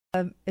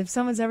If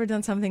someone's ever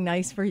done something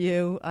nice for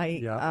you,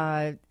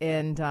 Yeah.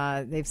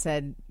 they've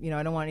said,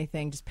 I don't want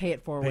anything, just pay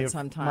it forward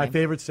sometime. My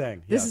favorite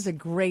saying. This yes. is a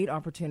great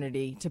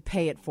opportunity to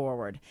pay it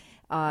forward.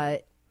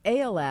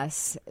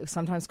 ALS,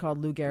 sometimes called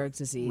Lou Gehrig's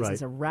disease, Right.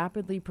 is a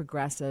rapidly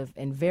progressive,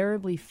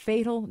 invariably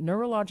fatal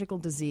neurological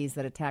disease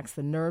that attacks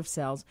the nerve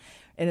cells,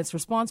 and it's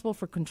responsible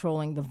for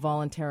controlling the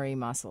voluntary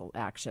muscle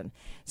action.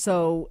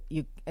 So,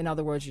 in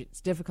other words,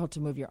 it's difficult to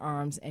move your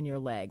arms and your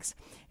legs.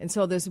 And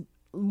so this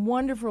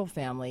wonderful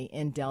family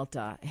in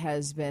Delta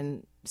has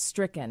been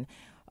stricken.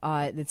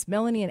 It's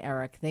Melanie and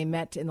Eric. They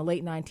met in the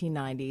late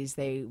 1990s.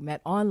 They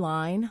met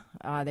online.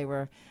 They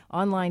were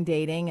online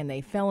dating, and they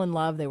fell in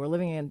love. They were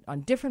living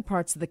on different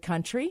parts of the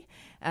country,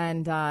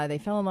 and they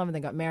fell in love, and they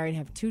got married,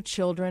 have 2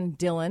 children.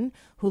 Dylan,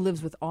 who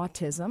lives with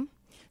autism.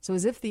 So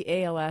as if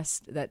the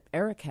ALS that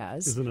Eric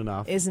has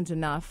isn't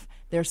enough,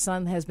 their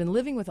son has been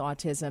living with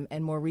autism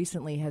and more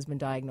recently has been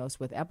diagnosed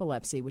with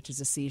epilepsy, which is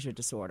a seizure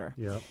disorder.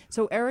 Yep.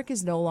 So Eric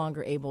is no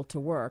longer able to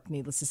work,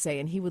 needless to say,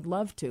 and he would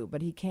love to,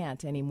 but he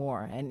can't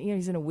anymore. And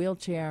he's in a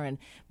wheelchair, and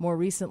more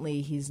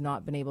recently he's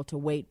not been able to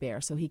weight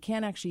bear, so he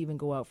can't actually even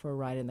go out for a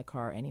ride in the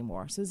car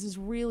anymore. So this has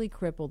really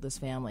crippled this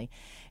family.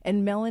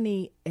 And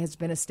Melanie has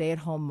been a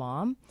stay-at-home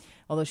mom,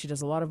 although she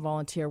does a lot of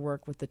volunteer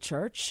work with the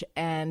church,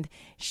 and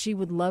she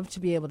would love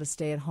to be able to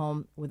stay at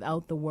home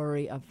without the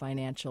worry of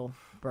financial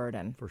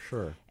burden. For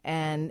sure.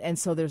 And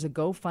so there's a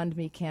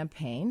GoFundMe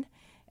campaign,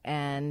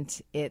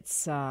 and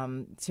it's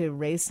to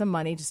raise some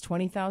money. Just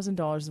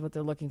 $20,000 is what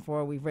they're looking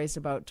for. We've raised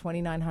about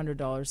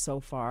 $2,900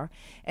 so far.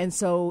 And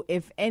so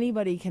if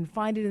anybody can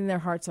find it in their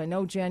hearts, I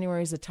know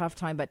January is a tough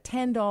time, but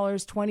 $10,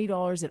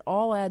 $20, it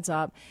all adds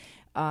up.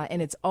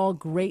 And it's all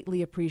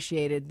greatly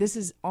appreciated. This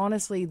is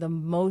honestly the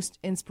most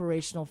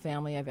inspirational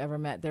family I've ever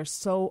met. They're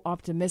so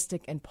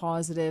optimistic and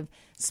positive,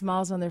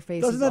 smiles on their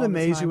faces. Doesn't that all the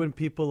amaze time. you when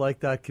people like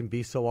that can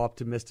be so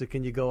optimistic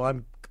and you go,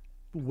 I'm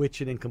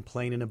witching and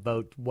complaining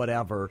about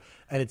whatever,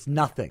 and it's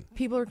nothing.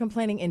 People are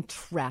complaining in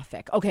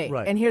traffic. Okay,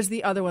 Right. And here's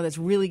the other one that's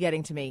really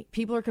getting to me.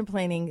 People are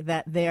complaining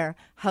that their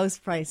house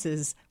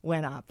prices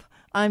went up.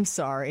 I'm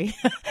sorry.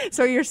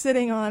 So you're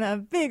sitting on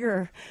a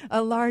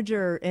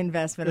larger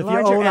investment, If a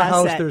larger you own a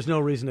asset. house, there's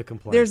no reason to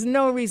complain. There's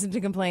no reason to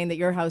complain that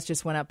your house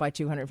just went up by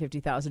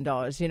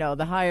 $250,000.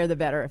 The higher the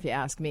better, if you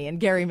ask me. And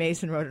Gary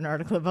Mason wrote an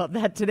article about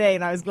that today,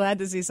 and I was glad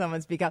to see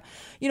someone speak up.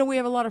 We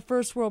have a lot of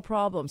first world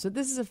problems. So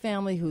this is a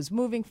family who's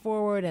moving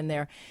forward, and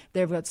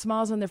they've got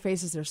smiles on their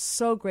faces. They're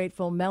so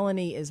grateful.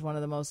 Melanie is one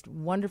of the most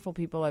wonderful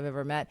people I've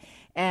ever met,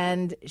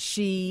 and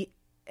she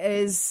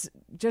is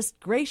just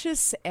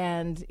gracious,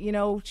 and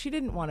she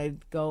didn't want to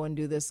go and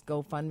do this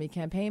GoFundMe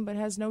campaign, but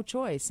has no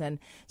choice. And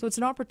so it's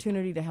an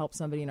opportunity to help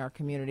somebody in our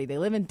community. They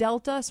live in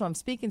Delta, so I'm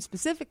speaking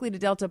specifically to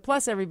Delta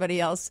plus everybody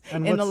else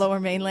in the Lower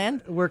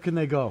Mainland. Where can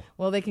they go?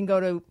 Well, they can go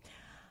to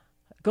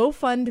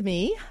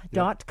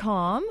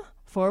GoFundMe.com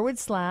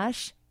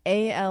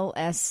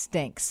 /ALS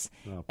Stinks.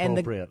 And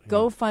the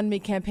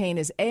GoFundMe campaign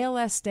is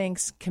ALS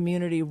Stinks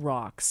Community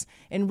Rocks.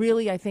 And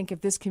really, I think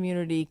if this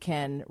community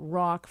can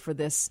rock for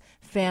this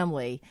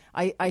family,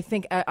 I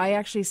think I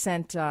actually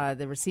sent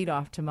the receipt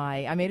off to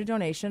I made a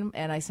donation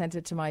and I sent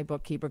it to my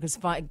bookkeeper because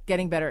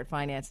getting better at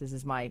finances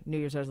is my New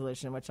Year's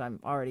resolution, which I'm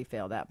already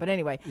failed at. But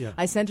anyway,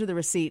 I sent her the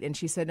receipt and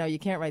she said, no, you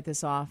can't write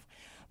this off,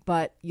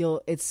 but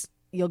you'll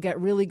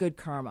get really good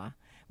karma.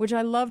 Which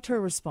I loved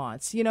her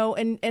response,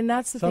 and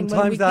that's the thing.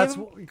 Sometimes that's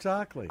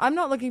exactly. I'm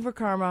not looking for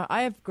karma.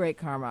 I have great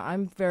karma.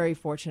 I'm very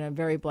fortunate, I'm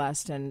very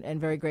blessed, and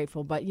very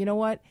grateful. But you know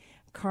what?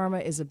 Karma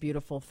is a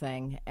beautiful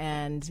thing,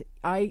 and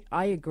I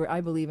agree.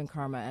 I believe in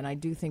karma, and I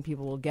do think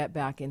people will get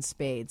back in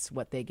spades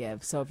what they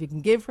give. So if you can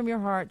give from your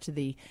heart to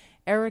the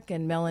Eric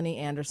and Melanie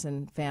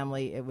Anderson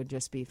family, it would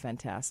just be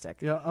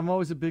fantastic. Yeah, I'm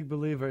always a big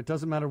believer. It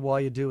doesn't matter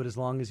why you do it, as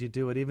long as you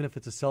do it, even if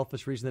it's a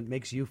selfish reason that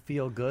makes you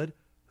feel good.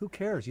 Who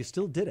cares? You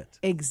still did it.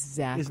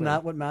 Exactly. Isn't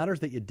that what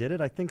matters, that you did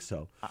it? I think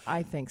so.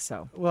 I think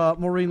so. Well,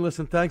 Maureen,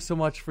 listen, thanks so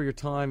much for your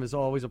time. As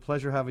always, a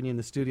pleasure having you in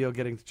the studio,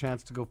 getting the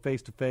chance to go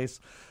face-to-face.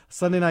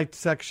 Sunday night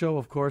sex show,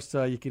 of course,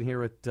 you can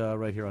hear it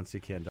right here on CKNW.